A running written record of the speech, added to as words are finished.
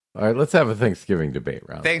All right, let's have a Thanksgiving debate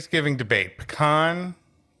round. Thanksgiving debate: pecan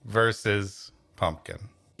versus pumpkin.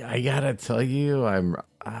 I gotta tell you, I'm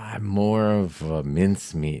more of a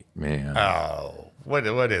mincemeat man. Oh, what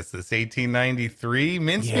is this? 1893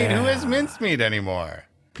 mincemeat? Who has Yeah, mincemeat anymore?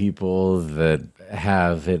 people that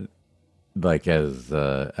have it like as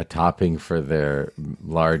a topping for their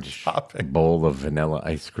large Topic. bowl of vanilla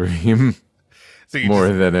ice cream So you more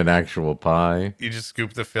just than an actual pie. you just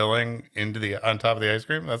scoop the filling into the on top of the ice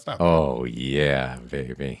cream? That's not bad. Oh yeah,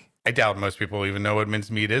 baby. I doubt most people even know what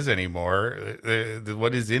mincemeat is anymore.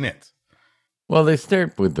 What is in it? Well, they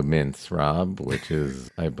start with the mince, Rob, which is,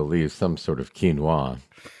 I believe, some sort of quinoa.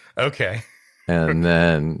 Okay. And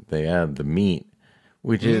then they add the meat,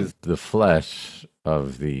 which Mm. is the flesh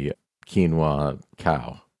of the quinoa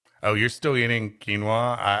cow. Oh, you're still eating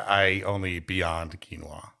quinoa? I only eat beyond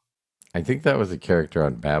quinoa. I think that was a character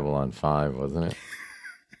on Babylon 5, wasn't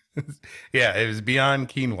it? Yeah, it was beyond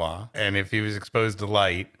quinoa. And if he was exposed to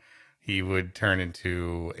light, he would turn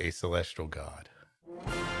into a celestial god.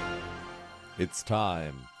 It's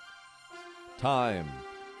time. Time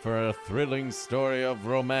for a thrilling story of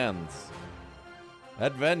romance,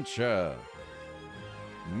 adventure,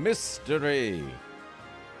 mystery,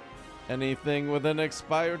 anything with an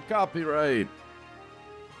expired copyright.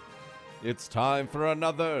 It's time for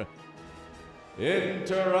another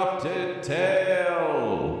Interrupted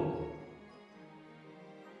Tale.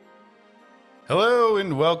 Hello,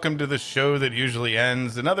 and welcome to the show that usually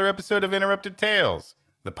ends another episode of Interrupted Tales,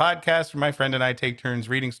 the podcast where my friend and I take turns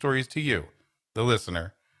reading stories to you, the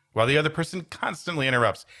listener, while the other person constantly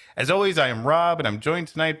interrupts. As always, I am Rob, and I'm joined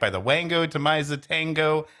tonight by the Wango to my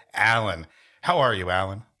Zatango, Alan. How are you,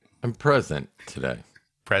 Alan? I'm present today.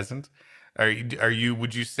 Present? Are you?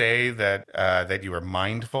 Would you say that that you are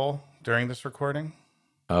mindful during this recording?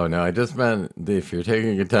 Oh, no, I just meant if you're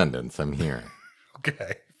taking attendance, I'm here.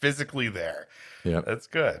 Okay, physically there. Yep. That's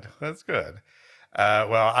good. That's good.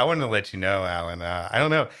 Well, I wanted to let you know, Alan. I don't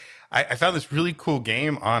know. I found this really cool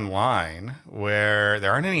game online where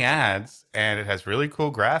there aren't any ads and it has really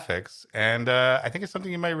cool graphics. And I think it's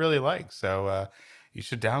something you might really like. So you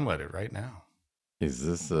should download it right now. Is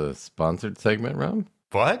this a sponsored segment, Rob?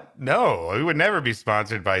 What? No, we would never be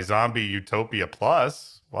sponsored by Zombie Utopia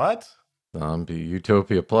Plus. What? Zombie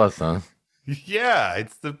Utopia Plus, huh? Yeah,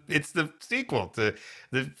 it's the sequel to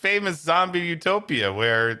the famous Zombie Utopia,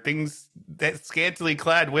 where things that scantily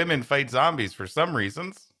clad women fight zombies for some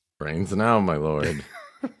reasons. Brains now, my lord.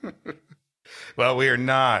 Well, we are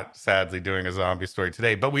not sadly doing a zombie story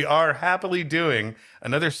today, but we are happily doing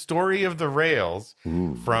another story of the rails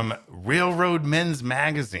Ooh. from Railroad Men's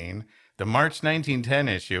Magazine, the March 1910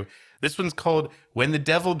 issue. This one's called When the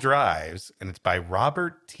Devil Drives, and it's by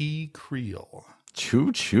Robert T. Creel.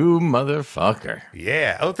 Choo choo, motherfucker.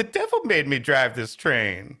 Yeah. Oh, the devil made me drive this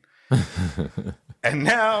train. And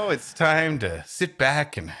now it's time to sit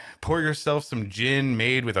back and pour yourself some gin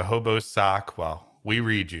made with a hobo sock while we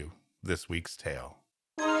read you this week's tale.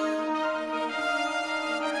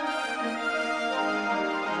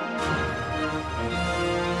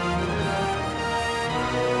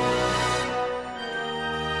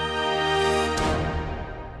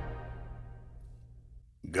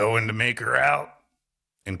 Going to make her out?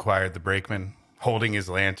 Inquired the brakeman, holding his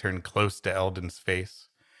lantern close to Eldon's face.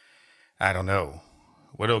 I don't know.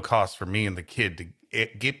 What it'll cost for me and the kid to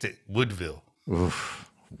get to Woodville.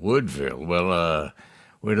 Oof. Woodville. Well,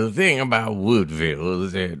 the thing about Woodville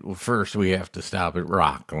is that first we have to stop at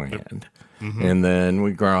Rockland. Mm-hmm. And then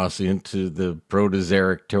we cross into the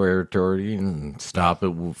Proterozoic territory and stop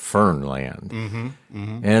at Fernland. Mm-hmm.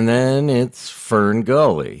 Mm-hmm. And then it's Fern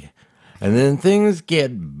Gully. And then things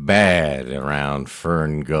get bad around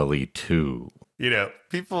Fern Gully, too. You know,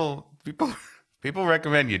 people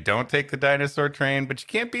recommend you don't take the dinosaur train, but you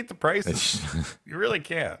can't beat the prices. You really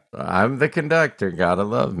can't. I'm the conductor. Gotta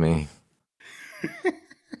love me.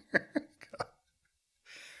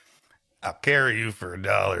 I'll carry you for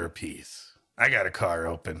 $1 a piece. I got a car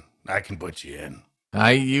open. I can put you in.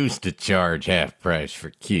 I used to charge half price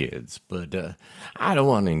for kids, but I don't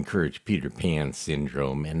want to encourage Peter Pan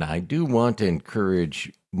syndrome, and I do want to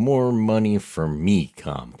encourage more money for me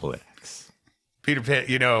complex. Peter Pan,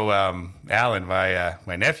 Alan,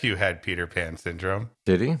 my nephew had Peter Pan syndrome.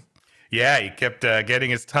 Did he? Yeah, he kept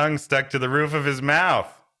getting his tongue stuck to the roof of his mouth.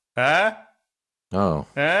 Huh? Oh.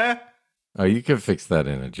 Huh? Oh, you can fix that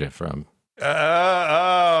in a GIF, Rob.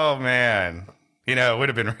 Oh, man. You know, it would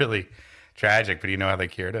have been really tragic, but you know how they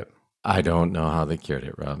cured it? I don't know how they cured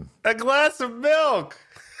it, Rob. A glass of milk.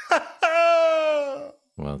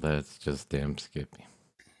 Well, that's just damn Skippy.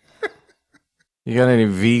 You got any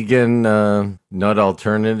vegan nut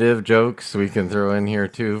alternative jokes we can throw in here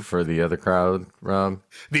too for the other crowd, Rob?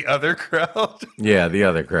 The other crowd? Yeah, the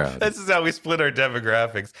other crowd. This is how we split our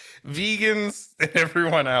demographics. Vegans and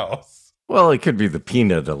everyone else. Well, it could be the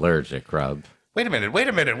peanut allergic, Rob. Wait a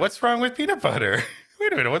minute. What's wrong with peanut butter?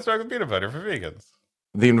 Wait a minute, what's wrong with peanut butter for vegans?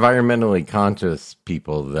 The environmentally conscious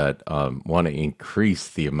people that want to increase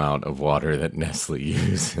the amount of water that Nestle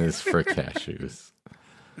uses for cashews.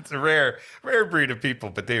 It's a rare breed of people,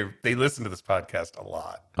 but they listen to this podcast a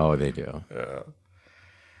lot. Oh, they do.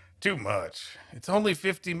 Too much. It's only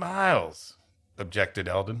 50 miles, objected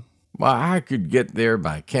Eldon. Well, I could get there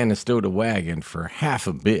by Canastota wagon for half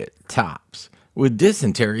a bit, tops, with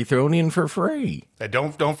dysentery thrown in for free.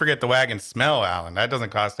 Don't forget the wagon smell, Alan. That doesn't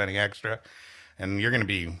cost any extra. And you're going to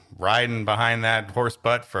be riding behind that horse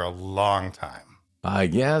butt for a long time. I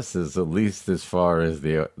guess is at least as far as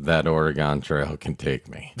that Oregon Trail can take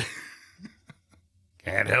me.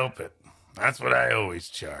 Can't help it. That's what I always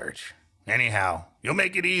charge. Anyhow, you'll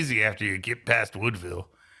make it easy after you get past Woodville.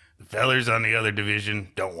 The fellers on the other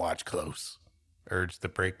division don't watch close, urged the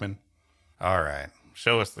brakeman. All right,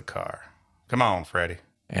 show us the car. Come on, Freddie.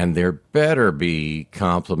 And there better be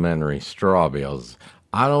complimentary straw bales.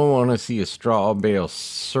 I don't want to see a straw bale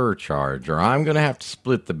surcharge, or I'm going to have to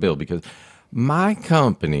split the bill because my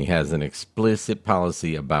company has an explicit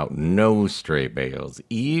policy about no stray bales,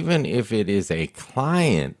 even if it is a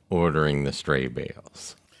client ordering the stray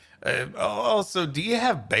bales. Also, do you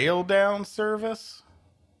have bail down service?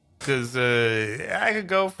 Because I could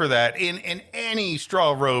go for that in any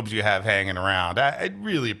straw robes you have hanging around. I'd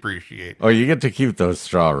really appreciate it. Oh, you get to keep those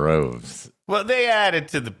straw robes. Well, they added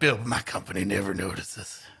to the bill, but my company never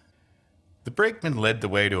notices. The brakeman led the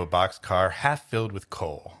way to a boxcar half filled with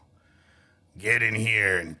coal. Get in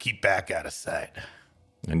here and keep back out of sight.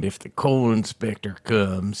 And if the coal inspector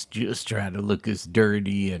comes, just try to look as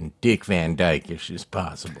dirty and Dick Van Dyke-ish as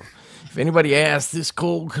possible. If anybody asks, this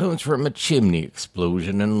coal comes from a chimney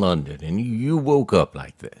explosion in London, and you woke up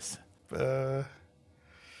like this.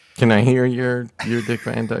 Can I hear your Dick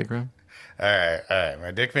Van Dyke, Rob? All right.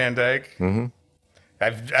 My Dick Van Dyke. Mm-hmm.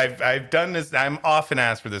 I've done this. I'm often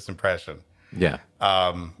asked for this impression. Yeah.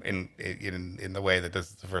 In the way that this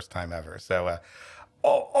is the first time ever. So,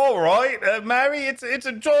 all right, Mary, it's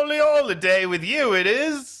a jolly holiday with you. It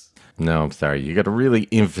is. No, I'm sorry. You got to really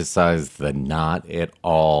emphasize the not at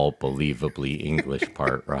all believably English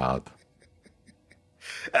part, Rob.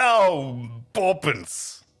 Oh,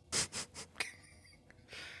 boppins.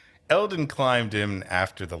 Eldon climbed in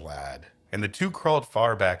after the lad, and the two crawled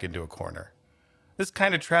far back into a corner. This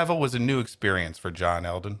kind of travel was a new experience for John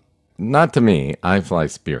Eldon. Not to me. I fly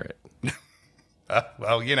Spirit.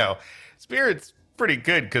 Well, Spirit's pretty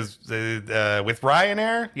good because with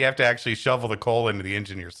Ryanair, you have to actually shovel the coal into the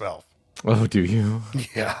engine yourself. Oh, do you?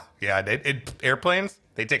 Yeah. Airplanes,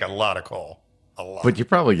 they take a lot of coal. A lot. But you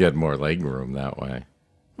probably get more leg room that way.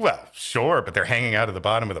 Well, sure, but they're hanging out of the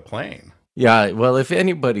bottom of the plane. Yeah, well, if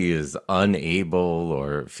anybody is unable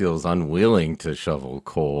or feels unwilling to shovel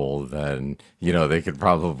coal, then, they could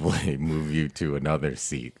probably move you to another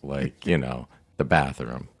seat, like, the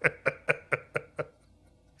bathroom.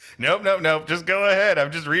 Nope. Just go ahead.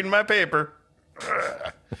 I'm just reading my paper.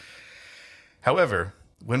 However,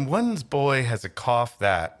 when one's boy has a cough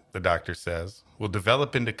that, the doctor says, will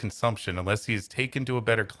develop into consumption unless he is taken to a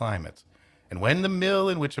better climate, and when the mill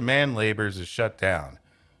in which a man labors is shut down,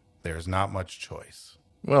 there is not much choice.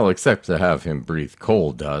 Well, except to have him breathe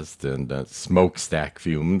coal dust and smokestack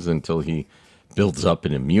fumes until he builds up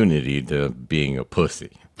an immunity to being a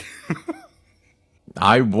pussy.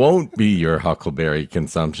 I won't be your huckleberry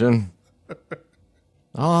consumption.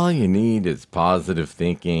 All you need is positive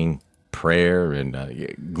thinking, prayer, and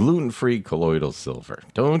gluten-free colloidal silver.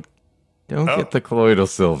 Don't get the colloidal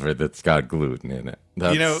silver that's got gluten in it.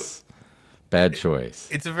 That's bad choice.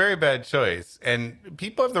 It's a very bad choice. And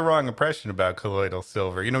people have the wrong impression about colloidal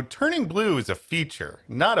silver. Turning blue is a feature,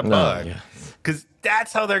 not a bug. Because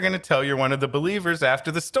that's how they're going to tell you're one of the believers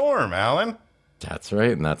after the storm, Alan. That's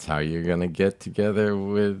right. And that's how you're going to get together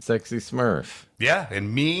with Sexy Smurf. Yeah.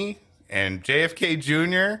 And me and JFK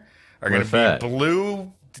Jr. are going to be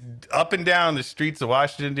blue up and down the streets of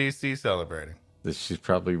Washington, D.C. celebrating. She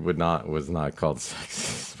probably was not called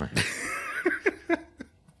Sexy Smurf.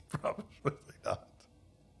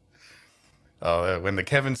 Oh, when the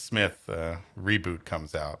Kevin Smith reboot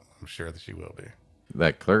comes out, I'm sure that she will be.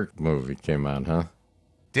 That Clerk movie came out, huh?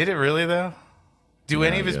 Did it really, though? Do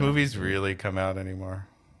any of his movies really come out anymore?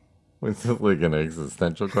 Was it like an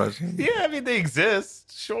existential question? Yeah, they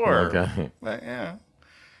exist, sure. Okay. But, yeah.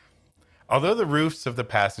 Although the roofs of the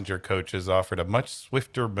passenger coaches offered a much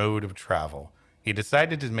swifter mode of travel, he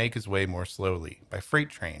decided to make his way more slowly by freight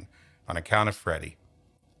train on account of Freddie.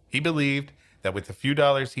 He believed that with the few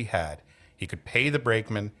dollars he had, he could pay the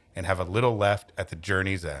brakeman and have a little left at the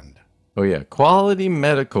journey's end. Oh, yeah. Quality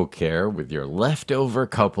medical care with your leftover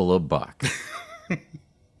couple of bucks.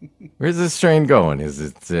 Where's this train going? Is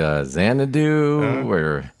it Xanadu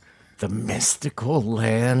or the mystical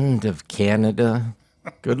land of Canada?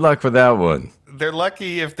 Good luck with that one. They're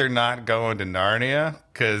lucky if they're not going to Narnia,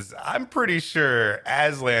 because I'm pretty sure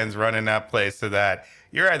Aslan's running that place so that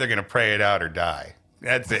you're either going to pray it out or die.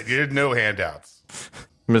 That's it. There's no handouts.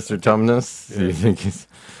 Mr. Tumnus, do you think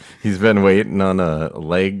he's been waiting on a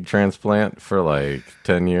leg transplant for like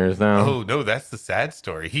 10 years now? Oh, no, that's the sad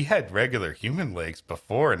story. He had regular human legs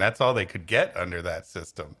before, and that's all they could get under that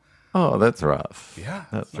system. Oh, that's rough. Yeah,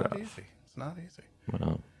 that's not rough. easy. It's not easy.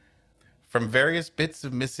 Well, From various bits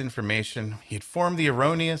of misinformation, he had formed the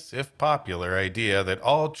erroneous, if popular, idea that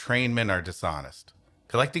all trainmen are dishonest,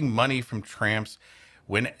 collecting money from tramps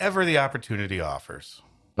whenever the opportunity offers.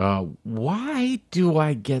 why do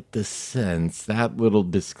I get the sense that little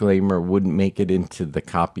disclaimer wouldn't make it into the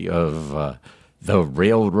copy of the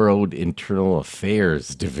Railroad Internal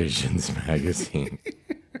Affairs Division's magazine?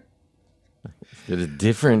 Get a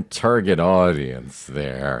different target audience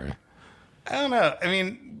there. I don't know. I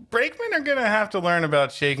mean, brakemen are going to have to learn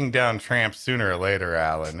about shaking down tramps sooner or later,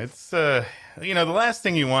 Alan. It's, the last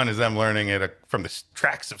thing you want is them learning it from the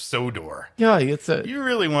tracks of Sodor. Yeah, it's You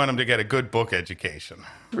really want them to get a good book education.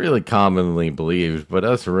 really commonly believed, but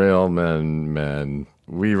us railmen,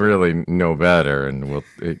 we really know better, and we'll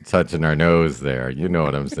touching our nose there. You know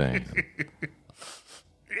what I'm saying?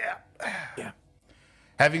 Yeah.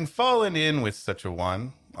 Having fallen in with such a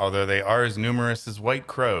one, although they are as numerous as white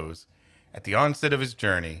crows, at the onset of his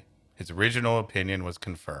journey, his original opinion was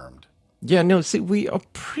confirmed. Yeah, no, see, we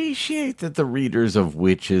appreciate that the readers of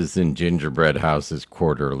Witches and Gingerbread Houses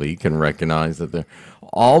Quarterly can recognize that there are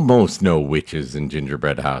almost no witches and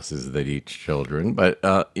gingerbread houses that eat children. But,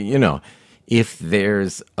 if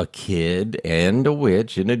there's a kid and a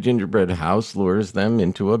witch in a gingerbread house lures them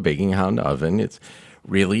into a baking hound oven, it's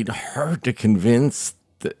really hard to convince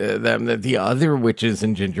them that the other witches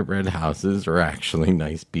and gingerbread houses are actually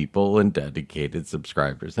nice people and dedicated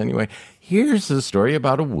subscribers. Anyway, here's a story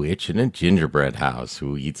about a witch in a gingerbread house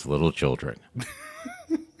who eats little children.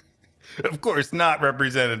 Of course, not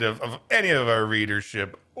representative of any of our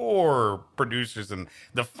readership or producers in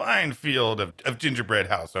the fine field of gingerbread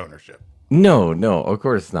house ownership. No, of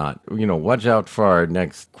course not. Watch out for our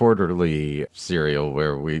next quarterly serial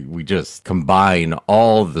where we just combine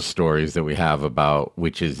all the stories that we have about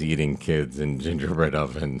witches eating kids in gingerbread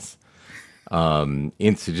ovens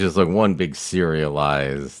into just like one big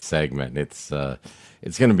serialized segment. It's going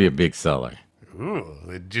to be a big seller. Ooh,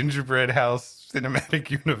 the gingerbread house cinematic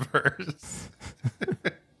universe.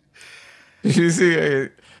 You see,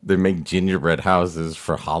 they make gingerbread houses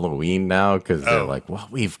for Halloween now because they're like, well,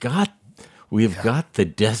 we've got the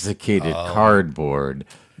desiccated cardboard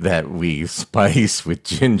that we spice with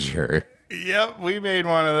ginger. Yep, we made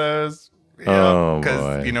one of those. Yep, boy.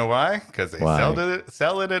 Because you know why? Because they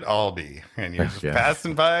sell it at Aldi. And you're just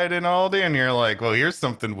passing by it in Aldi and you're like, well, here's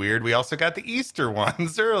something weird. We also got the Easter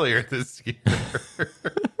ones earlier this year.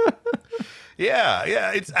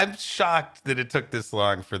 Yeah. I'm shocked that it took this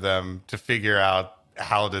long for them to figure out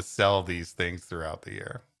how to sell these things throughout the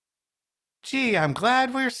year. Gee, I'm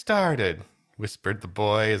glad we're started, whispered the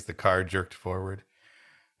boy as the car jerked forward.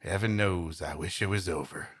 Heaven knows I wish it was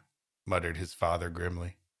over, muttered his father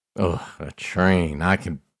grimly. Oh, a train. I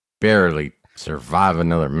can barely survive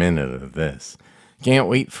another minute of this. Can't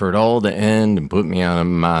wait for it all to end and put me out of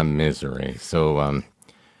my misery. So,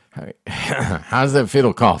 how's that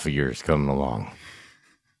fiddle cough of yours coming along?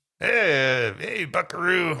 Hey,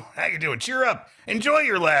 buckaroo. How you doing? Cheer up. Enjoy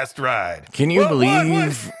your last ride. Can you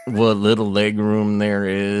believe what little leg room there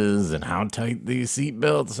is and how tight these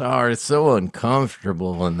seatbelts are? It's so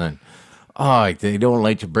uncomfortable. And then, they don't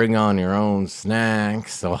let you bring on your own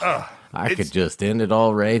snacks. So I could just end it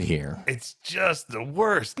all right here. It's just the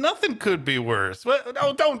worst. Nothing could be worse.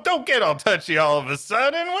 Well, don't get all touchy all of a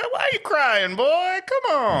sudden. Why are you crying, boy?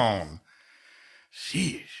 Come on.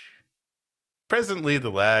 Sheesh. Presently, the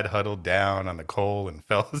lad huddled down on the coal and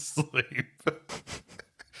fell asleep.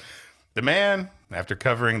 The man, after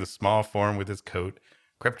covering the small form with his coat,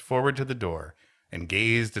 crept forward to the door and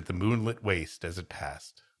gazed at the moonlit waste as it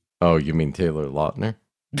passed. Oh, you mean Taylor Lautner?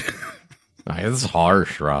 That's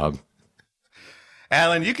harsh, Rob.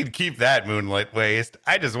 Alan, you can keep that moonlit waste.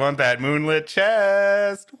 I just want that moonlit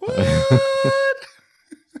chest. What?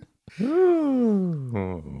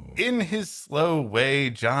 In his slow way,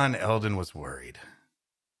 John Eldon was worried.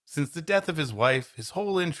 Since the death of his wife, his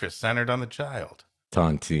whole interest centered on the child.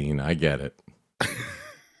 Tontine, I get it.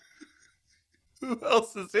 Who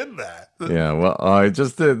else is in that? Yeah, well, I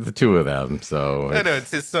just did the two of them, so I know,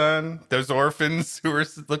 it's his son. Those orphans who were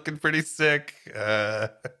looking pretty sick. I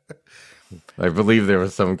believe there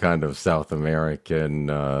was some kind of South American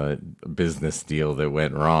business deal that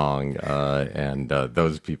went wrong, and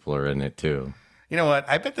those people are in it too. You know what?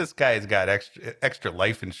 I bet this guy's got extra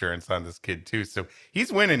life insurance on this kid too, so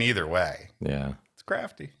he's winning either way. Yeah. It's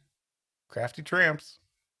crafty. Crafty tramps.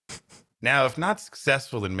 Now, if not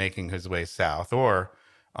successful in making his way south, or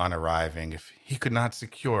on arriving, if he could not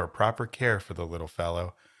secure proper care for the little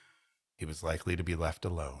fellow, he was likely to be left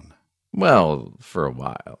alone. Well, for a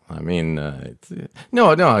while. I mean, it's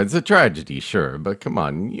a tragedy, sure, but come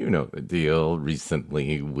on, you know the deal.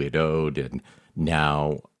 Recently widowed and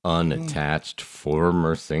now unattached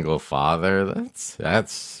former single father.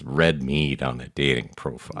 That's red meat on a dating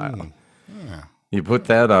profile. Yeah. You put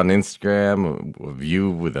that on Instagram of you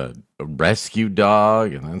with a rescue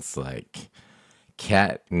dog, and that's like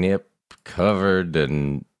catnip covered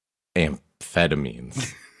in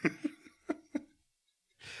amphetamines.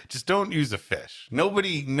 Just don't use a fish.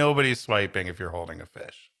 Nobody's swiping if you're holding a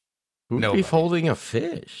fish. Who'd Nobody. be holding a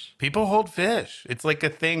fish? People hold fish. It's like a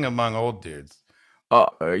thing among old dudes.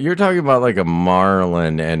 You're talking about like a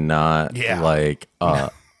marlin and not like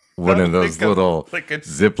one of those little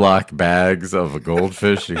Ziploc bags of a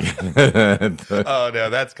goldfish. Oh, no,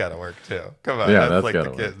 that's got to work too. Come on. Yeah, that's that's like gotta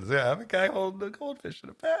the work. kids. Yeah, I'm a guy holding a goldfish in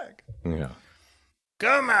a bag. Yeah.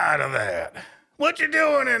 Come out of that. What you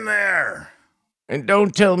doing in there? And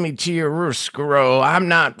don't tell me, Chiaroscuro, I'm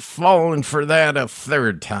not falling for that a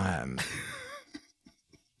third time.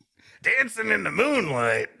 Dancing in the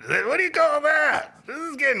moonlight. What do you call that? This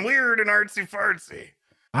is getting weird and artsy-fartsy.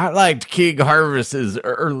 I liked King Harvest's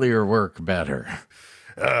earlier work better.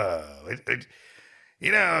 Captain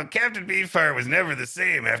Beefheart was never the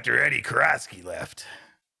same after Eddie Karosky left.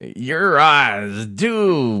 Your eyes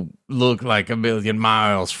do look like a million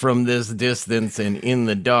miles from this distance and in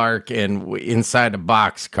the dark and inside a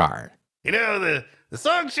boxcar. You know, the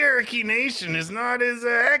song Cherokee Nation is not as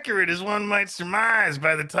accurate as one might surmise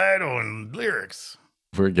by the title and lyrics.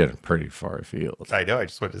 We're getting pretty far afield. I know, I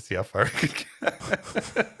just wanted to see how far we could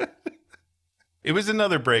get. It was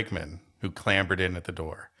another brakeman who clambered in at the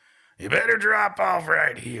door. You better drop off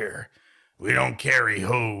right here. We don't carry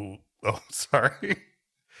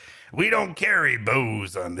We don't carry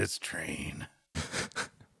bows on this train.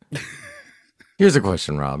 Here's a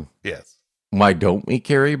question, Rob. Yes. Why don't we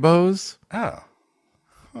carry bows? Oh.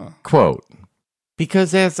 Quote,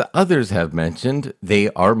 because as others have mentioned, they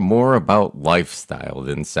are more about lifestyle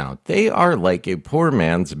than sound. They are like a poor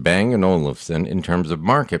man's Bang & Olufsen in terms of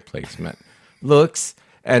market placement, looks,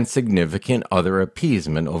 and significant other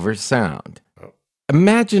appeasement over sound.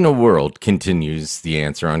 Imagine a world, continues the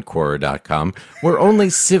answer on Quora.com, where only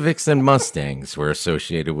Civics and Mustangs were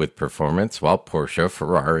associated with performance, while Porsche,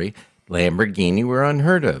 Ferrari, Lamborghini were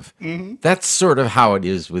unheard of. Mm-hmm. That's sort of how it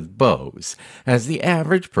is with bows, as the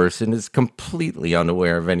average person is completely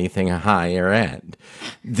unaware of anything higher end.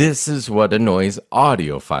 This is what annoys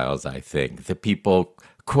audiophiles, I think, that people,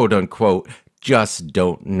 quote unquote, just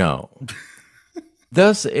don't know.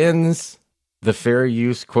 Thus ends the fair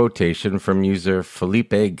use quotation from user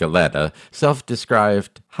Felipe Galetta,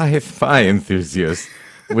 self-described hi-fi enthusiast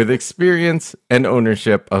with experience and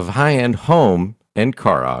ownership of high-end home and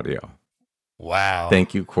car audio. Wow.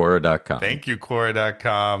 Thank you, Quora.com. Thank you,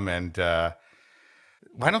 Quora.com. And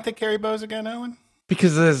why don't they carry bows again, Owen?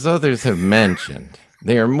 Because as others have mentioned,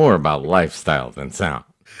 they are more about lifestyle than sound.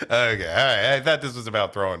 Okay, all right. I thought this was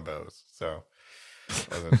about throwing bows, so I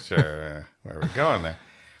wasn't sure where we're going there.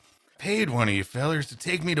 Paid one of you fellers to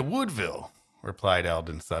take me to Woodville, replied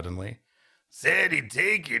Eldon suddenly. Said he'd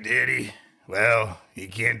take you, did he? Well, he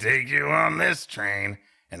can't take you on this train,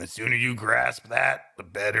 and the sooner you grasp that, the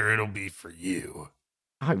better it'll be for you.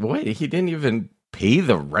 Wait, he didn't even pay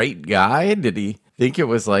the right guy? Did he think it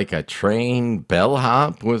was like a train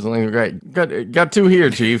bellhop? Was like, right, got two here,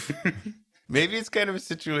 Chief. Maybe it's kind of a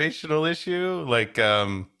situational issue. Like,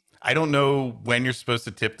 I don't know when you're supposed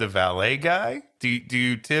to tip the valet guy. Do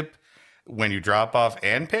you tip when you drop off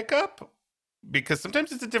and pick up? Because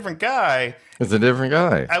sometimes it's a different guy. It's a different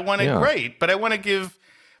guy. I want to, great, but I want to give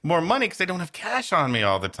more money because I don't have cash on me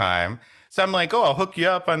all the time. So I'm like, I'll hook you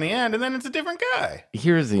up on the end, and then it's a different guy.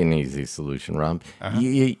 Here's an easy solution, Rob.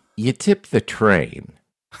 You tip the train,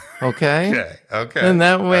 okay? Okay. And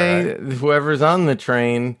that way, whoever's on the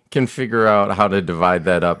train can figure out how to divide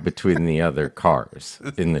that up between the other cars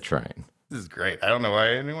in the train. This is great. I don't know why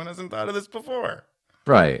anyone hasn't thought of this before.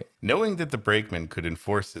 Right. knowing that the brakeman could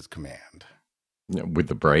enforce his command. With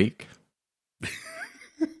the brake?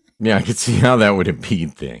 Yeah, I could see how that would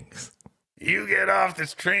impede things. You get off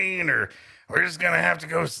this train, or we're just going to have to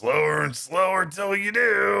go slower and slower till you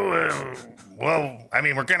do. Well, I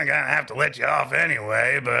mean, we're going to have to let you off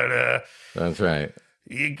anyway, but... That's right.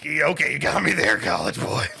 Okay, you got me there, college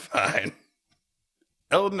boy. Fine.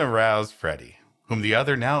 Eldon aroused Freddy, whom the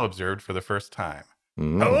other now observed for the first time.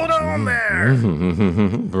 Hold on there!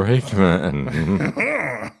 Brakeman.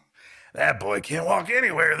 That boy can't walk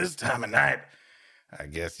anywhere this time of night. I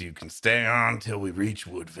guess you can stay on till we reach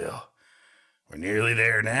Woodville. We're nearly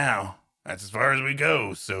there now. That's as far as we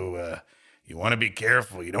go, so you want to be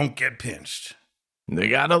careful you don't get pinched. They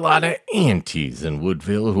got a lot of aunties in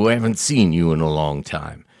Woodville who haven't seen you in a long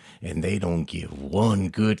time. And they don't give one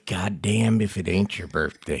good goddamn if it ain't your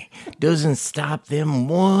birthday. Doesn't stop them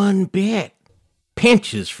one bit.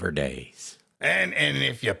 Pinches for days. And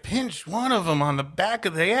if you pinch one of them on the back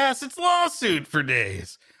of the ass, it's lawsuit for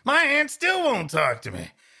days. My aunt still won't talk to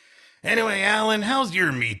me. Anyway, Alan, how's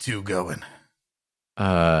your Me Too going?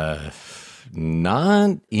 Not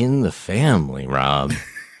in the family, Rob.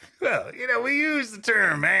 Well, we use the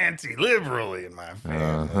term anti-liberally in my family.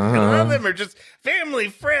 A lot of them are just family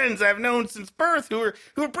friends I've known since birth who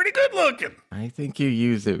are pretty good looking. I think you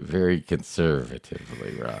use it very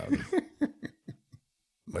conservatively, Rob.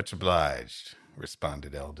 Much obliged,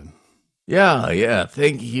 responded Eldon. Yeah,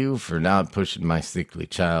 thank you for not pushing my sickly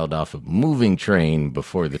child off a moving train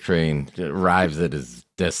before the train arrives at his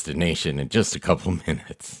destination in just a couple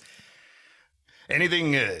minutes.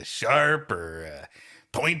 Anything sharp or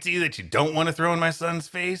pointy that you don't want to throw in my son's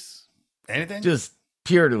face? Anything? Just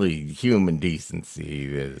purely human decency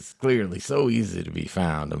that is clearly so easy to be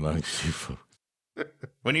found amongst you folks.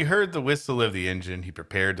 When he heard the whistle of the engine, he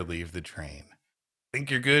prepared to leave the train. Think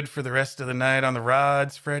you're good for the rest of the night on the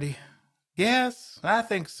rods, Freddy? Yes, I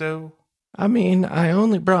think so. I mean, I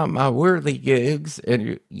only brought my whirligigs,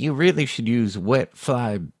 and you really should use wet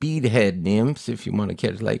fly beadhead nymphs if you want to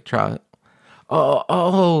catch lake trout.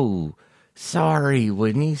 Oh, sorry,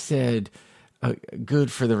 when you said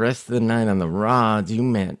good for the rest of the night on the rods, you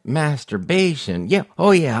meant masturbation. Yeah,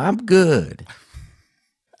 I'm good.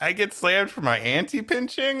 I get slammed for my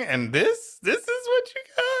anti-pinching, and this is what you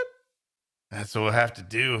got? That's what we'll have to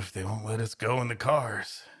do if they won't let us go in the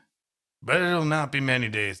cars. But it'll not be many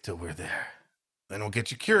days till we're there. Then we'll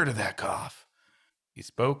get you cured of that cough. He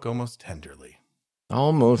spoke almost tenderly.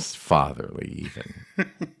 Almost fatherly, even.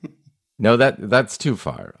 No, that's too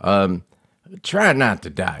far. Try not to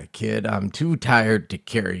die, kid. I'm too tired to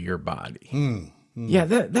carry your body. Yeah,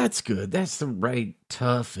 that's good. That's the right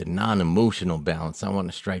tough and non-emotional balance I want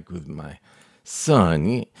to strike with my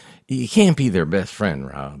son. You can't be their best friend,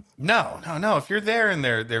 Rob. No. If you're there in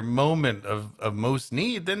their moment of most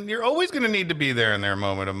need, then you're always going to need to be there in their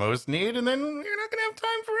moment of most need, and then you're not going to have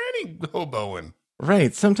time for any hoboing.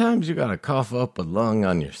 Right. Sometimes you got to cough up a lung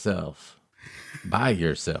on yourself. By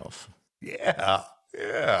yourself. Yeah.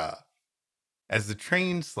 As the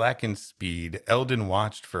train slackened speed, Eldon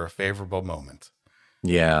watched for a favorable moment.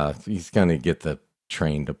 Yeah, he's going to get the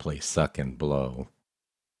train to play suck and blow.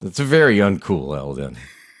 That's very uncool, Eldon.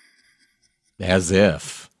 As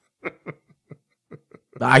if.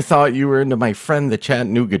 I thought you were into my friend, the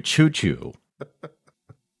Chattanooga Choo Choo.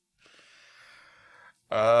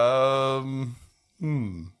 Oh,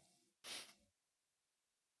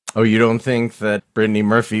 you don't think that Brittany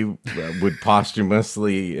Murphy would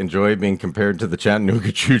posthumously enjoy being compared to the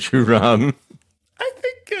Chattanooga Choo Choo, Rob? I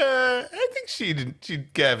think she'd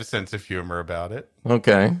have a sense of humor about it.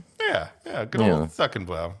 Okay. Yeah, good old suck and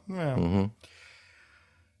blow. Yeah. Mm-hmm.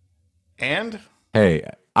 And? Hey,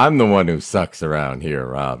 I'm the one who sucks around here,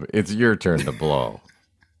 Rob. It's your turn to blow.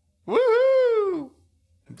 Woohoo!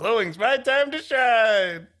 Blowing's my time to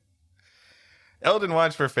shine. Eldon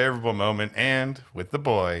watched for a favorable moment and, with the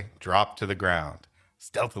boy, dropped to the ground.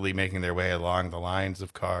 Stealthily making their way along the lines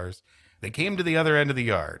of cars, they came to the other end of the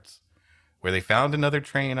yards, where they found another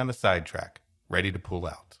train on the sidetrack, ready to pull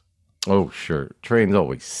out. Oh, sure. Trains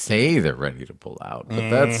always say they're ready to pull out, but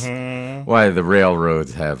that's why the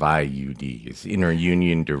railroads have IUDs,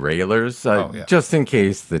 inter-union derailers, just in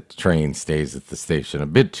case the train stays at the station a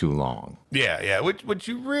bit too long. Yeah, which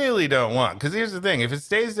you really don't want, because here's the thing: if it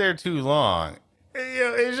stays there too long,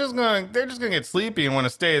 they're just gonna get sleepy and want to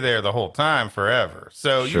stay there the whole time forever.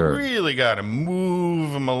 So Sure. You really got to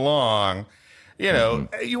move them along. You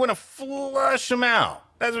want to flush them out.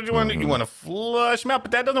 That's what you want to do. You want to flush them out,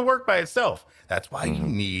 but that doesn't work by itself. That's why you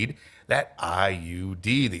need that IUD,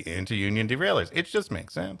 the inter-union derailers. It just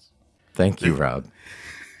makes sense. Thank you, Rob.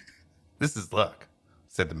 This is luck.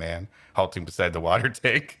 said the man, halting beside the water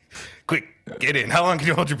tank. Quick, get in. How long can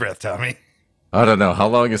you hold your breath, Tommy? I don't know. How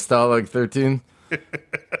long is Stalag 13?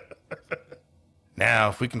 Now,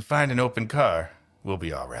 if we can find an open car, we'll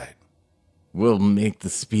be all right. We'll make the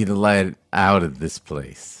speed of light out of this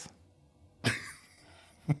place.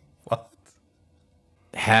 What?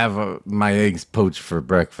 Have my eggs poached for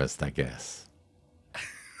breakfast, I guess.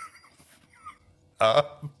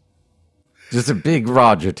 Just a big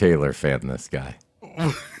Roger Taylor fan, this guy.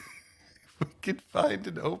 We can find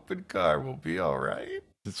an open car, we'll be all right.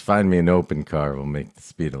 Just find me an open car. We'll make the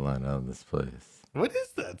speed of light out of this place. What is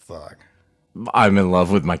that song? I'm in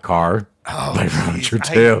love with my car by Roger geez,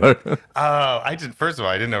 Taylor. I didn't. First of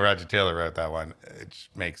all, I didn't know Roger Taylor wrote that one. It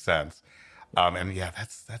makes sense. And yeah,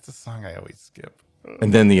 that's a song I always skip.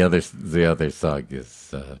 And then the other song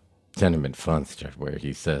is Tenement Funster, where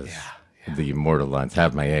he says the immortal lines,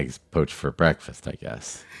 "Have my eggs poached for breakfast," I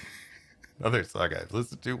guess. Another song I've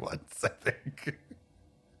listened to once, I think.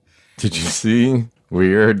 Did you see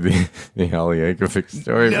Weird, the Ali Yankovic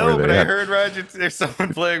story? No, where but they I had, heard there's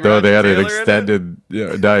someone playing no, Roger they had Taylor an in it? extended,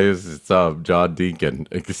 it's John Deacon,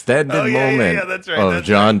 extended moment that's right, of that's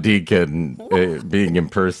John Deacon being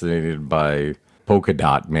impersonated by Polka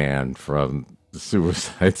Dot Man from the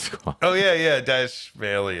Suicide Squad. Oh yeah, Dash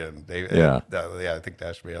Malian. I think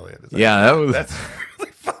Dash Malian. That's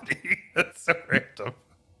really funny. That's so random.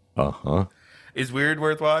 Is Weird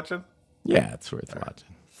worth watching? Yeah, it's worth watching.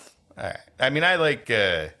 All right. I mean, I like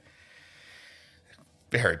Harry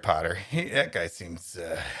Potter. That guy seems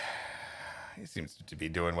to be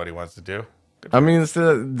doing what he wants to do. I mean,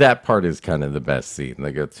 that part is kind of the best scene.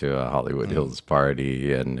 They go to a Hollywood Hills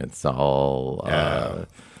party, and it's all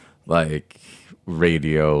like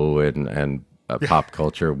radio and pop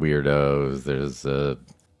culture weirdos. There's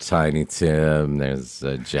Tiny Tim. There's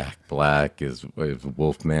Jack Black is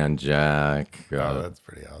Wolfman Jack. That's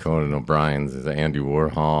pretty awesome. Conan O'Brien's is Andy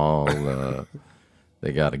Warhol.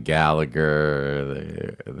 They got a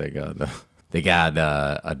Gallagher. They got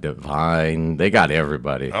a Divine. They got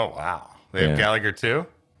everybody. Oh wow, they have Gallagher too.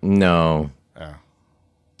 No, Oh,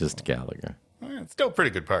 just Gallagher. well, it's still a pretty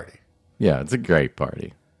good party. Yeah, it's a great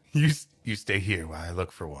party. You stay here while I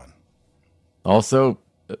look for one. Also,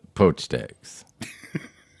 poached eggs.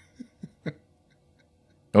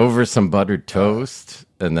 Over some buttered toast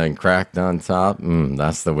and then cracked on top.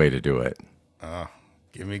 That's the way to do it. Oh,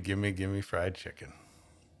 give me fried chicken.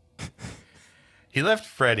 He left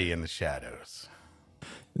Freddy in the shadows.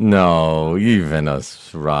 No, even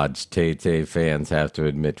us Raj Tate fans have to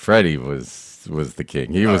admit Freddy was the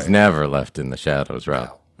king. He was never left in the shadows,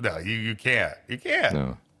 Rob. No, you can't. You can't.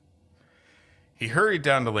 No. He hurried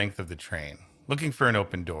down the length of the train, looking for an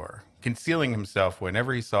open door, concealing himself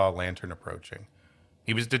whenever he saw a lantern approaching.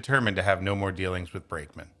 He was determined to have no more dealings with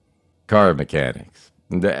brakemen. Car mechanics.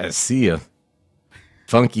 See ya.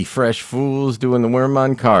 Funky fresh fools doing the worm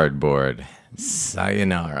on cardboard.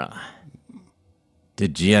 Sayonara.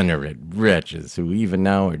 Degenerate wretches who even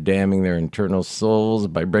now are damning their internal souls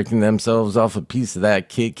by breaking themselves off a piece of that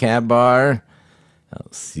Kit Kat bar.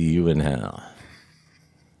 I'll see you in hell.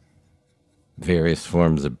 Various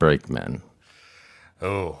forms of brakemen.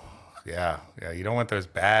 Oh, yeah. You don't want those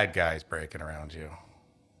bad guys breaking around you.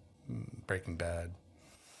 Breaking Bad.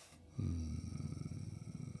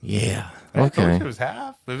 Yeah. I told Okay. you it was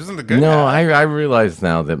half. It wasn't the good No, half. I realize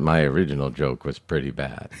now that my original joke was pretty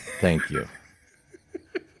bad. Thank you.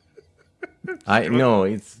 I know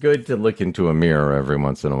it's good to look into a mirror every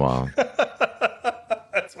once in a while.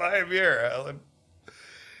 That's why I'm here, Alan.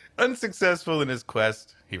 Unsuccessful in his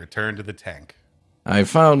quest, he returned to the tank. I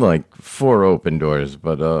found like 4 open doors,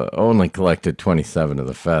 but only collected 27 of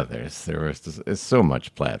the feathers. There was so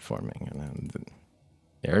much platforming, and then,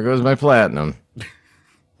 there goes my platinum.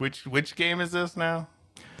 Which game is this now?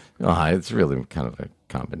 Oh, it's really kind of a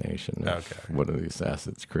combination of Okay. one of these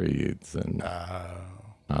Assassin's Creeds and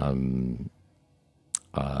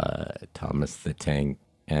Thomas the Tank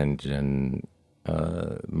Engine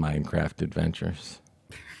Minecraft Adventures.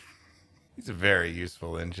 He's a very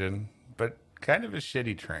useful engine, but kind of a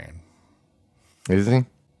shitty train. Is he?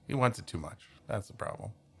 He wants it too much. That's the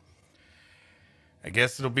problem. I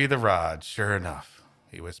guess it'll be the rod, sure enough,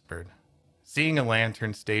 he whispered. Seeing a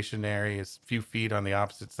lantern stationary a few feet on the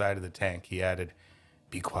opposite side of the tank, he added,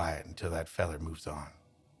 "Be quiet until that feller moves on."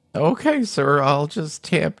 Okay, sir, I'll just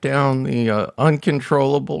tamp down the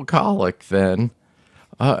uncontrollable colic then.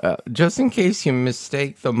 Just in case you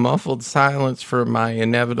mistake the muffled silence for my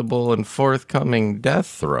inevitable and forthcoming death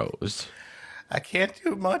throes. I can't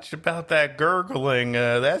do much about that gurgling.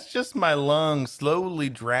 That's just my lungs slowly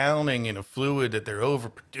drowning in a fluid that they're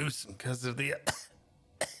overproducing because of the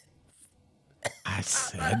I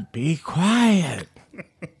said, be quiet.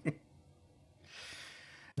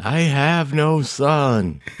 I have no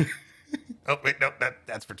son. Oh, wait, no,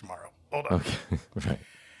 that's for tomorrow. Hold on. Okay, right.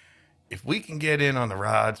 If we can get in on the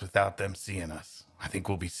rods without them seeing us, I think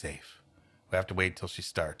we'll be safe. We'll have to wait till she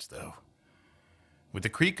starts, though. With the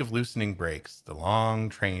creak of loosening brakes, the long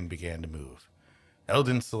train began to move.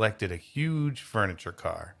 Eldon selected a huge furniture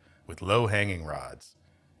car with low-hanging rods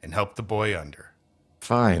and helped the boy under.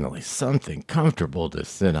 Finally, something comfortable to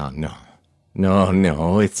sit on.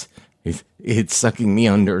 No, it's sucking me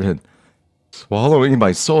under and swallowing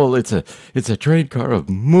my soul. It's a train car of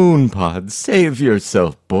moon pods. Save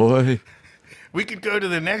yourself, boy. We could go to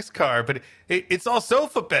the next car, but it's all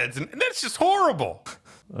sofa beds, and that's just horrible.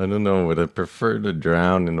 I don't know. Would I prefer to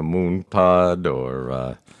drown in a moon pod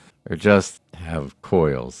or just have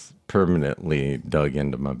coils permanently dug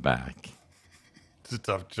into my back? It's a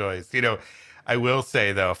tough choice. I will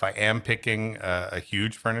say, though, if I am picking a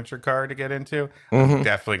huge furniture car to get into, I'm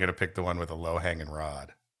definitely going to pick the one with a low-hanging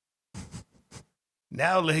rod.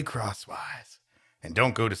 Now lay crosswise and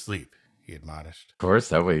don't go to sleep, he admonished. Of course,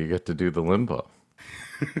 that way you get to do the limbo.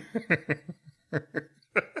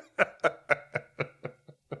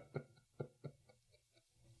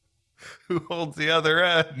 Who holds the other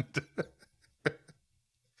end?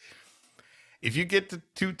 If you get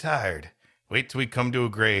too tired, wait till we come to a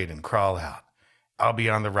grade and crawl out. I'll be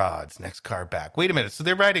on the rods, next car back. Wait a minute, so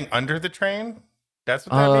they're riding under the train? That's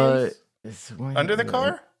what that means? Under the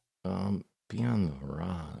car? Be on the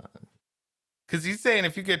rod. Because he's saying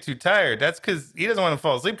if you get too tired, that's because he doesn't want to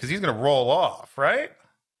fall asleep because he's going to roll off, right?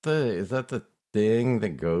 Is that the thing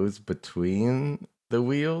that goes between the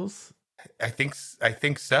wheels? I think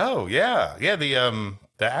so. Yeah. The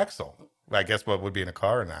axle. I guess what would be in a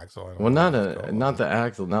car, an axle. I don't Well, know not the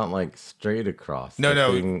axle, not like straight across. No.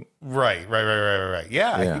 Thing. Right.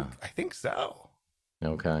 Yeah, Yeah. I think so.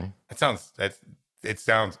 Okay. It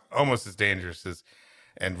sounds almost as dangerous as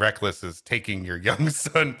and reckless as taking your young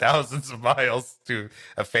son thousands of miles to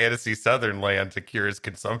a fantasy southern land to cure his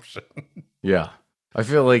consumption. Yeah. I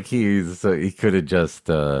feel like he could have just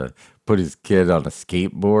put his kid on a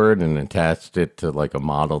skateboard and attached it to like a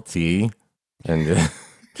Model T and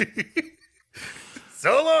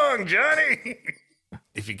So long, Johnny.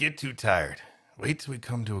 If you get too tired, wait till we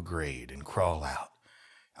come to a grade and crawl out.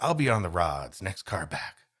 I'll be on the rods, next car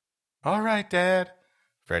back. All right, Dad,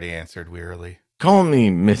 Freddie answered wearily. Call me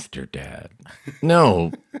Mr. Dad.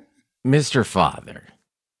 No, Mr. Father.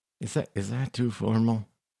 Is that too formal?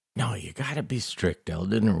 No, you gotta be strict,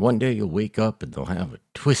 Eldon, or one day you'll wake up and they'll have a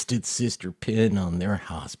twisted sister pin on their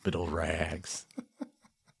hospital rags.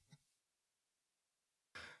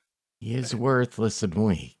 He is worthless and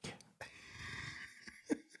weak.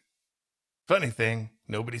 Funny thing,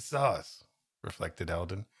 nobody saw us, reflected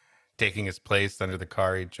Eldon, taking his place under the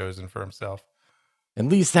car he'd chosen for himself. At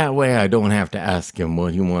least that way I don't have to ask him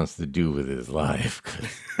what he wants to do with his life.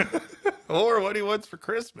 Or what he wants for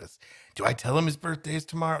Christmas. Do I tell him his birthday's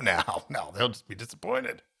tomorrow? No, they'll just be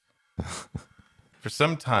disappointed. For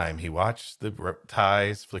some time, he watched the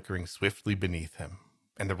ties flickering swiftly beneath him,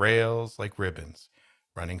 and the rails, like ribbons,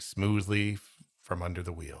 running smoothly from under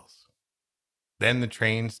the wheels. Then the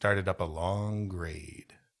train started up a long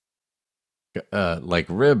grade. Like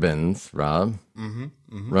ribbons, Rob,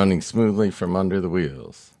 running smoothly from under the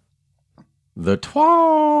wheels. The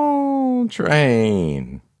Twawl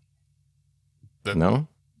train. No?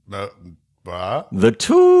 The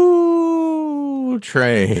Two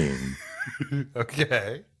train.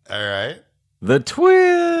 Okay. All right. The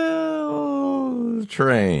Twill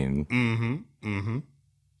train.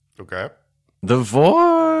 Okay. The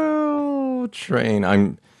Voil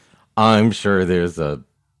train. I'm sure there's a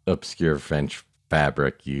obscure French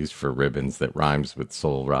fabric used for ribbons that rhymes with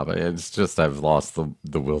soul, Rob. It's just I've lost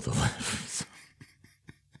the will to live.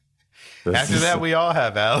 After that, we all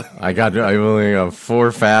have, Al. I only have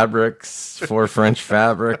four French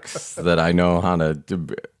fabrics that I know how to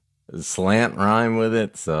slant rhyme with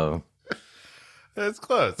it. So that's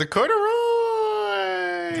close. The corduroy.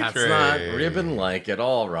 That's train. not ribbon like at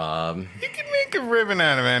all, Rob. You can make a ribbon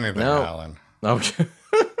out of anything, Alan. Okay.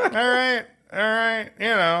 All right. I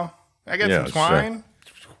got some twine.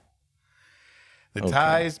 Sure. The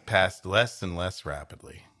ties passed less and less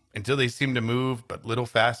rapidly, until they seemed to move but little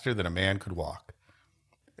faster than a man could walk.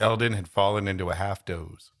 Eldon had fallen into a half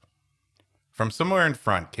doze. From somewhere in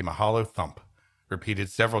front came a hollow thump, repeated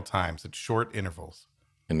several times at short intervals.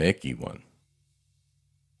 An icky one.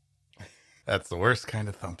 That's the worst kind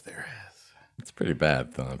of thump there is. It's a pretty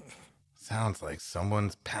bad thump. Sounds like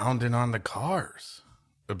someone's pounding on the cars,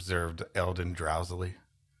 observed Eldon drowsily.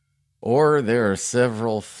 Or there are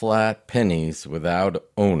several flat pennies without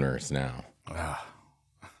owners now. Ah,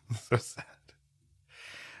 so sad.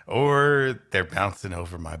 Or they're bouncing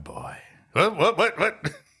over my boy.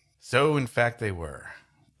 What? So, in fact, they were,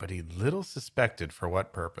 but he little suspected for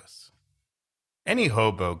what purpose. Any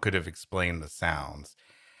hobo could have explained the sounds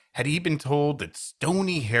had he been told that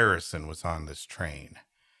Stony Harrison was on this train.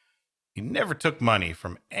 He never took money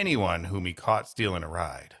from anyone whom he caught stealing a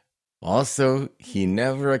ride. Also, he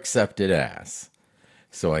never accepted ass.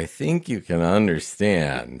 So I think you can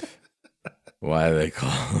understand why they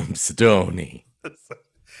call him Stony.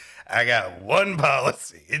 I got one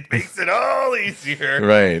policy. It makes it all easier.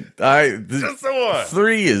 Right. Just the one.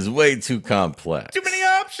 3 is way too complex. Too many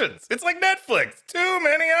options. It's like Netflix. Too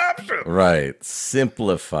many options. Right.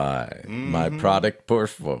 Simplify my product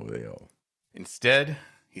portfolio. Instead,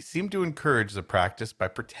 he seemed to encourage the practice by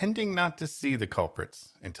pretending not to see the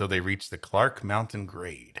culprits until they reached the Clark Mountain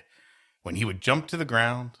grade, when he would jump to the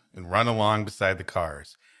ground and run along beside the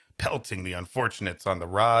cars, pelting the unfortunates on the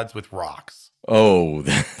rods with rocks. Oh,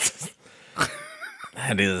 that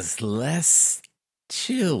is less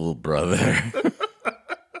chill, brother.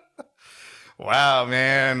 Wow,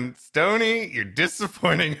 man. Stony, you're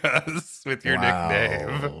disappointing us with your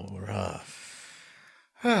nickname. Rough.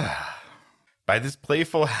 By this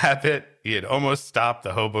playful habit, he had almost stopped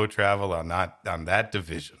the hobo travel on that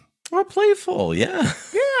division. Well, playful, yeah.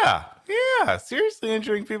 Yeah. Seriously,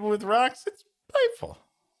 injuring people with rocks, it's playful.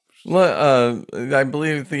 I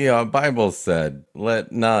believe the Bible said,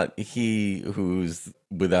 "Let not he who's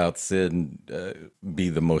without sin be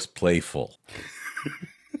the most playful."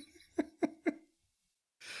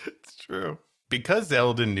 It's true. Because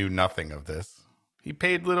Eldon knew nothing of this, he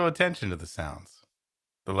paid little attention to the sounds.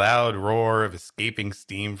 The loud roar of escaping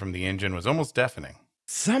steam from the engine was almost deafening.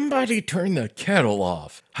 Somebody turn the kettle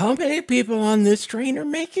off. How many people on this train are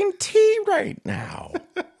making tea right now?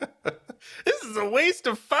 This is a waste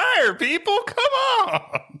of fire, people. Come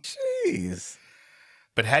on. Jeez.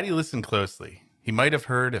 But had he listened closely, he might have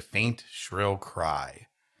heard a faint, shrill cry.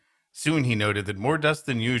 Soon he noted that more dust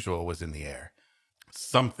than usual was in the air.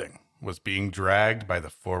 Something was being dragged by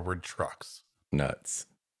the forward trucks. Nuts.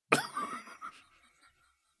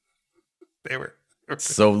 They were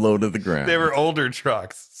So low to the ground. They were older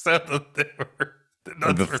trucks, so the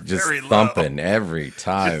nuts were just very thumping low. Every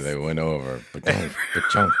time they went over. Ba-chunk,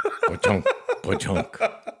 ba-chunk, ba-chunk, ba-chunk.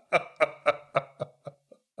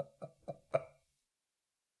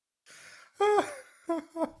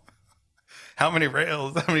 How many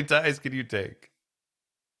rails, how many ties could you take?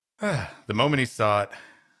 The moment he saw it,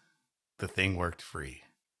 the thing worked free.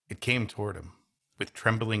 It came toward him with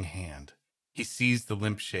trembling hand. He seized the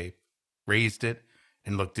limp shape, raised it,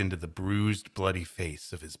 and looked into the bruised, bloody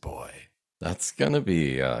face of his boy. That's going to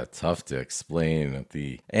be tough to explain at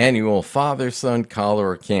the annual father-son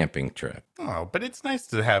cholera camping trip. Oh, but it's nice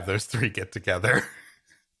to have those three get together.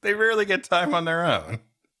 They rarely get time on their own.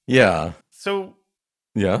 Yeah. So,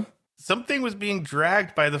 Yeah? something was being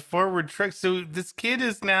dragged by the forward truck. So this kid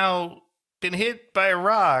is now been hit by a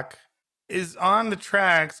rock, is on the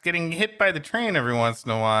tracks, getting hit by the train every once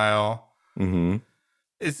in a while. Mm-hmm.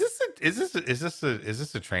 Is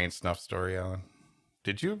this a train snuff story, Alan?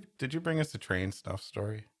 Did you bring us a train snuff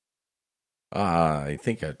story? I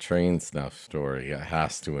think a train snuff story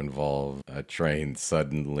has to involve a train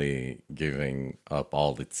suddenly giving up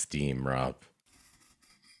all its steam, Rob.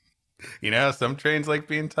 You know, some trains like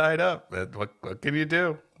being tied up. But what can you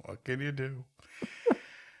do? What can you do?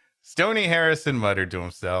 Stony Harrison muttered to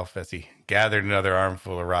himself as he gathered another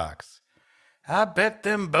armful of rocks. I bet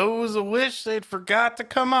them bows will wish they'd forgot to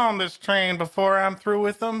come on this train before I'm through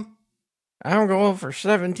with them. I'm going for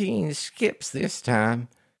 17 skips this time.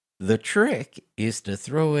 The trick is to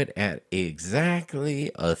throw it at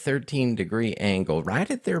exactly a 13-degree angle right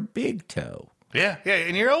at their big toe. Yeah,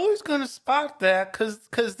 and you're always going to spot that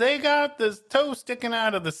because they got this toe sticking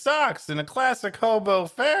out of the socks in a classic hobo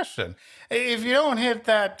fashion. If you don't hit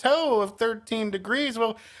that toe of 13 degrees,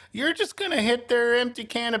 well, you're just going to hit their empty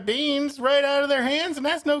can of beans right out of their hands, and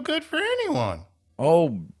that's no good for anyone.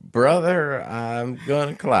 Oh, brother, I'm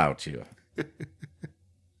gonna clout you.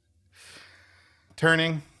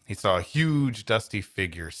 Turning, he saw a huge, dusty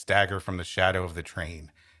figure stagger from the shadow of the train,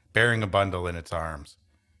 bearing a bundle in its arms.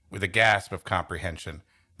 With a gasp of comprehension,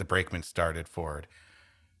 the brakeman started forward.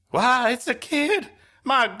 Why, it's a kid!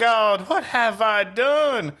 My God, what have I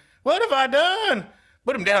done? What have I done?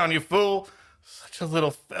 Put him down, you fool! Such a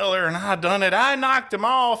little feller, and I done it. I knocked him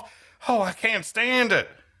off. Oh, I can't stand it.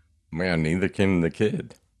 Man, neither can the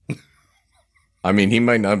kid. I mean, he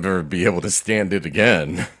might never be able to stand it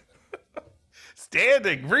again.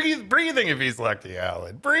 Standing, breathing if he's lucky,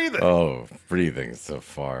 Alan. Breathing. Oh, breathing so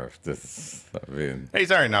far. He's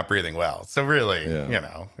already not breathing well. So really,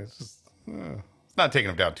 Yeah. it's just, it's not taking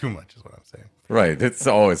him down too much is what I'm saying. Right. It's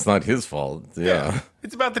not his fault. Yeah.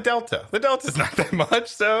 It's about the Delta. The Delta's not that much,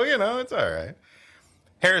 so, it's all right.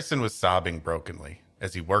 Harrison was sobbing brokenly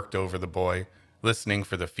as he worked over the boy, listening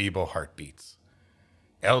for the feeble heartbeats.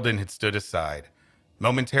 Eldon had stood aside,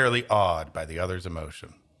 momentarily awed by the other's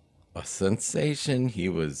emotion. A sensation he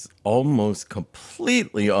was almost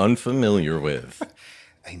completely unfamiliar with.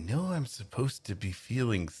 I know I'm supposed to be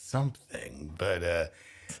feeling something, but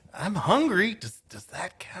I'm hungry. Does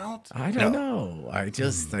that count? I don't know. I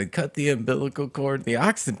cut the umbilical cord. The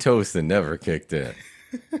oxytocin never kicked in.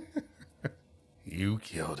 You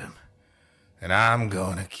killed him, and I'm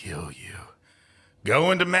gonna kill you.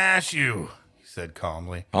 Going to mash you, he said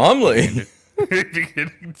calmly. Calmly?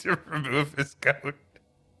 Beginning to remove his coat.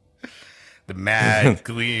 The mad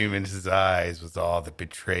gleam in his eyes was all that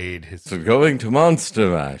betrayed his... So going to Monster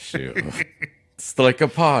Mash you. It's like a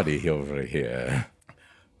party over here.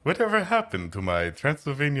 Whatever happened to my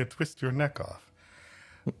Transylvania twist your neck off?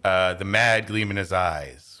 The mad gleam in his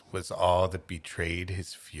eyes was all that betrayed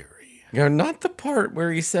his fury. You're not the part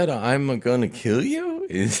where he said, I'm gonna kill you?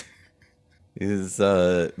 Is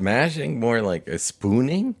mashing more like a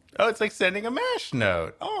spooning? Oh, it's like sending a mash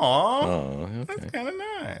note. Aw, Oh, okay. that's kind of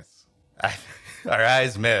nice. Our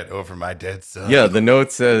eyes met over my dead son. Yeah, the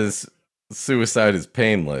note says suicide is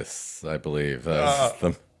painless, I believe.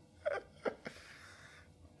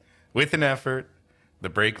 With an effort, the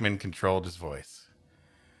brakeman controlled his voice.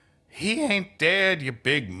 He ain't dead, you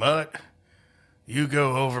big mutt. You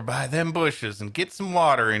go over by them bushes and get some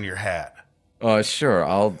water in your hat. Sure.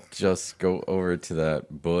 I'll just go over to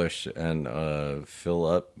that bush and fill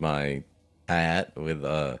up my hat with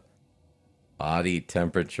body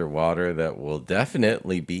temperature water that will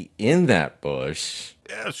definitely be in that bush.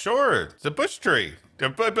 Yeah, sure. It's a bush tree. A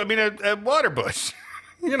water bush.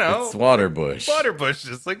 It's water bush. Water bush.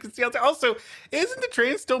 Just like it's also, isn't the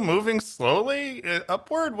train still moving slowly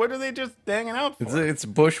upward? What are they just hanging out for? It's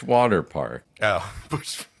Bush Water Park. Oh,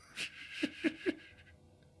 bush.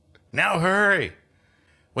 Now hurry.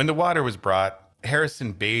 When the water was brought,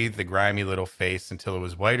 Harrison bathed the grimy little face until it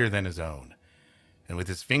was whiter than his own, and with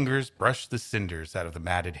his fingers brushed the cinders out of the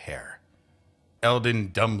matted hair.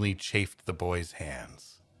 Eldon dumbly chafed the boy's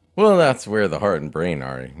hands. Well, that's where the heart and brain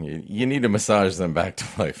are. You need to massage them back to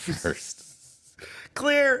life first.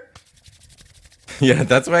 Clear. Yeah,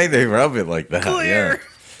 that's why they rub it like that. Clear.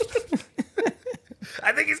 Yeah.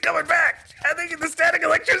 I think he's coming back. I think the static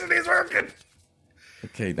electricity is working.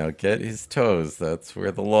 Okay, now get his toes. That's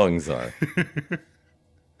where the lungs are.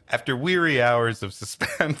 After weary hours of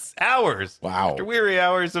suspense, Wow. After weary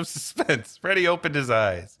hours of suspense, Freddy opened his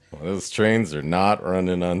eyes. Well, those trains are not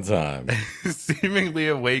running on time. Seemingly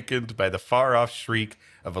awakened by the far-off shriek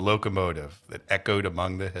of a locomotive that echoed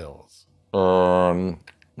among the hills.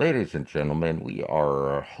 Ladies and gentlemen, we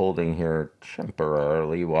are holding here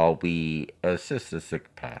temporarily while we assist a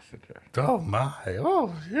sick passenger. Oh, my.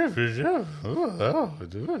 Oh,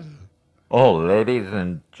 Oh, ladies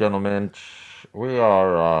and gentlemen, we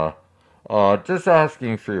are just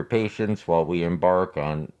asking for your patience while we embark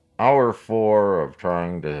on hour 4 of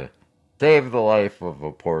trying to save the life of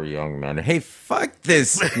a poor young man. Hey, fuck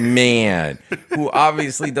this man who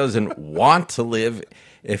obviously doesn't want to live.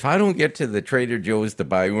 If I don't get to the Trader Joe's to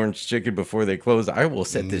buy orange chicken before they close, I will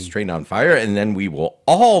set this train on fire and then we will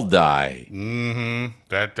all die. Mm-hmm.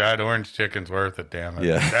 That orange chicken's worth it, damn it.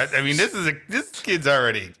 Yeah. This kid's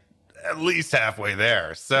already at least halfway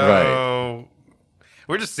there. So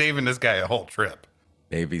we're just saving this guy a whole trip.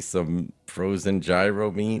 Maybe some frozen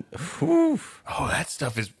gyro meat. Whew. Oh, that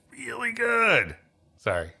stuff is really good.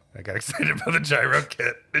 Sorry, I got excited about the gyro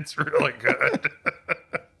kit. It's really good.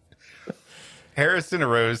 Harrison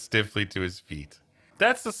arose stiffly to his feet.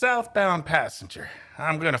 That's the southbound passenger.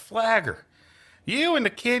 I'm going to flag her. You and the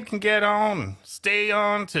kid can get on and stay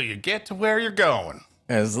on till you get to where you're going.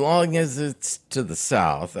 As long as it's to the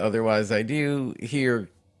south. Otherwise, I do hear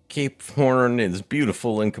Cape Horn is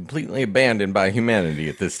beautiful and completely abandoned by humanity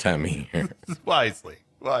at this time of year. Wisely.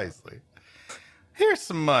 Here's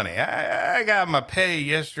some money. I got my pay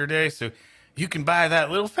yesterday, so you can buy that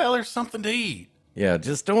little feller something to eat. Yeah,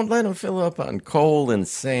 just don't let him fill up on coal and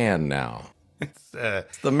sand now. It's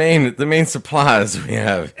It's the main supplies we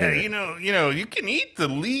have here. you can eat the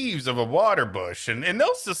leaves of a water bush, and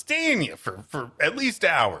they'll sustain you for at least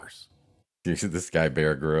hours. This guy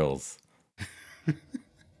Bear Grylls.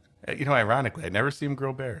 Ironically, I never see him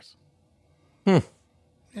grill bears.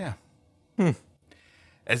 Yeah.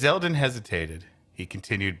 As Eldon hesitated, he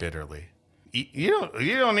continued bitterly. You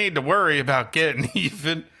don't need to worry about getting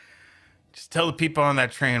even. Just tell the people on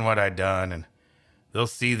that train what I done, and they'll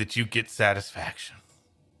see that you get satisfaction.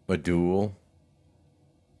 A duel.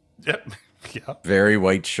 Yep. Yeah. Very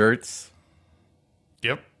white shirts.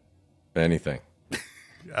 Yep. Anything.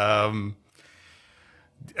 I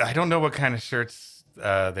don't know what kind of shirts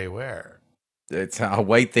they wear. It's how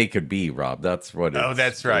white they could be, Rob. That's what. Oh,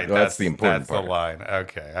 that's right. That's the important That's part. the line.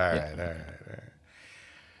 Okay. All right.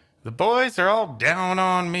 The boys are all down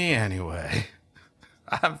on me anyway.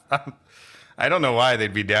 I don't know why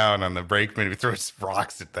they'd be down on the brakeman who throws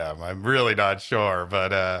rocks at them. I'm really not sure,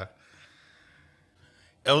 but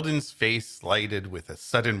Eldon's face lighted with a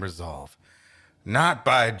sudden resolve. Not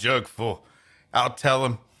by a jugful. I'll tell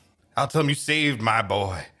him you saved my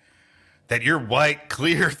boy. That you're white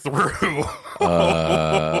clear through.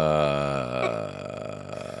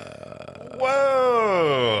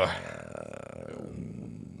 Whoa.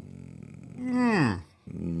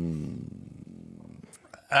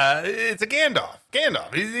 It's a Gandalf.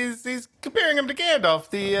 He's comparing him to Gandalf,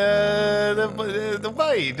 the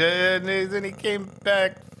white, and then he came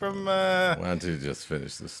back from. Why don't you just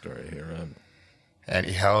finish the story here, Rob? And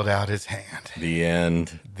he held out his hand. The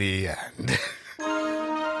end. The end.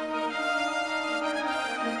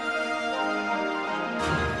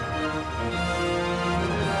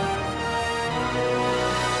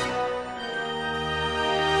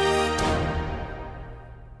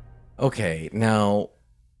 Okay, now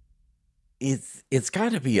it's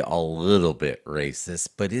got to be a little bit racist,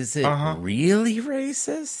 but is it really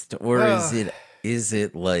racist, or is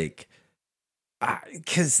it like?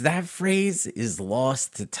 Because that phrase is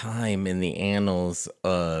lost to time in the annals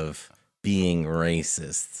of being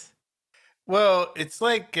racist. Well, it's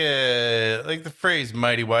like the phrase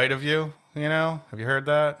 "mighty white of you." You know, have you heard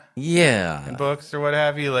that? Yeah, In books or what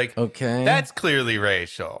have you? Like, okay, that's clearly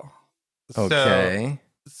racial. okay.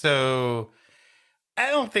 So I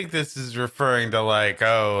don't think this is referring to like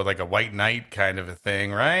a white knight kind of a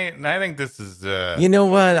thing, right? And I think this is You know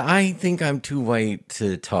what? I think I'm too white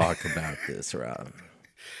to talk about this, Rob.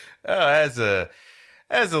 Oh, as a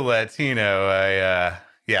Latino, I'm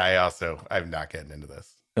not getting into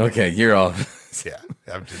this. Okay, you're all. Yeah,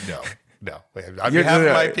 I'm just no. On behalf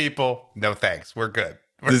of my people, no thanks. We're good.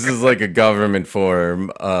 This is like a government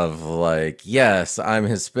form of like, yes, I'm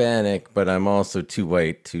Hispanic, but I'm also too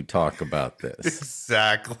white to talk about this.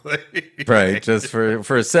 Exactly. Right, just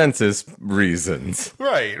for census reasons.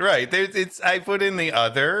 Right. I put in the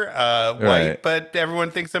other white, Right. but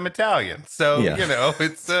everyone thinks I'm Italian, so Yeah.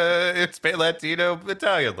 it's Latino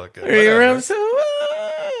Italian looking. Hey, whatever. Rob, so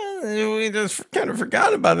we just kind of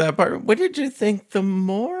forgot about that part. What did you think the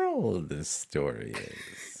moral of this story is?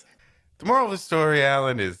 The moral of the story,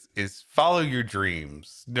 Alan, is follow your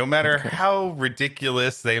dreams, no matter how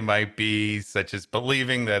ridiculous they might be, such as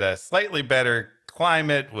believing that a slightly better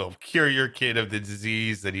climate will cure your kid of the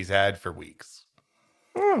disease that he's had for weeks.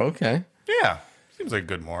 Oh, okay. Yeah, seems like a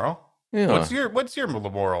good moral. Yeah. What's your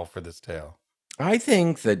moral for this tale? I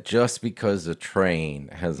think that just because a train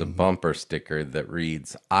has a bumper sticker that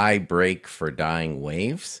reads, I brake for dying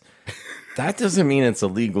waves, that doesn't mean it's a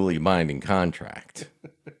legally binding contract.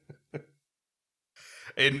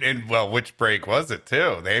 And well, which break was it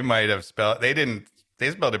too? They might have spelled they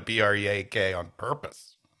spelled it BREAK on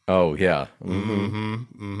purpose. Oh, yeah.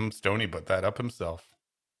 Stoney put that up himself.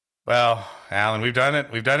 Well, Alan, we've done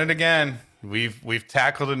it. We've done it again. We've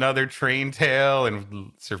tackled another train tale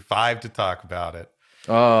and survived to talk about it.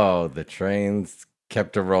 Oh, the trains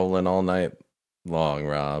kept a rolling all night long,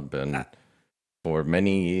 Rob, and for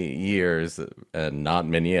many years and not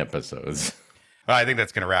many episodes. Well, I think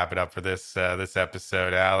that's going to wrap it up for this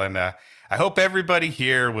episode, Alan. I hope everybody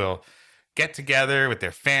here will get together with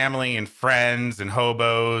their family and friends and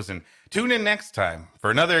hobos and tune in next time for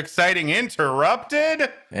another exciting Interrupted.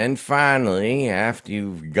 And finally, after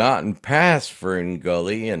you've gotten past Fern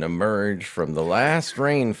Gully and emerged from the last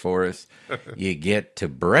rainforest, you get to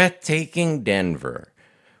breathtaking Denver,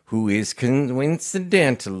 who is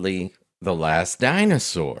coincidentally the last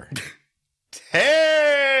dinosaur. Hey!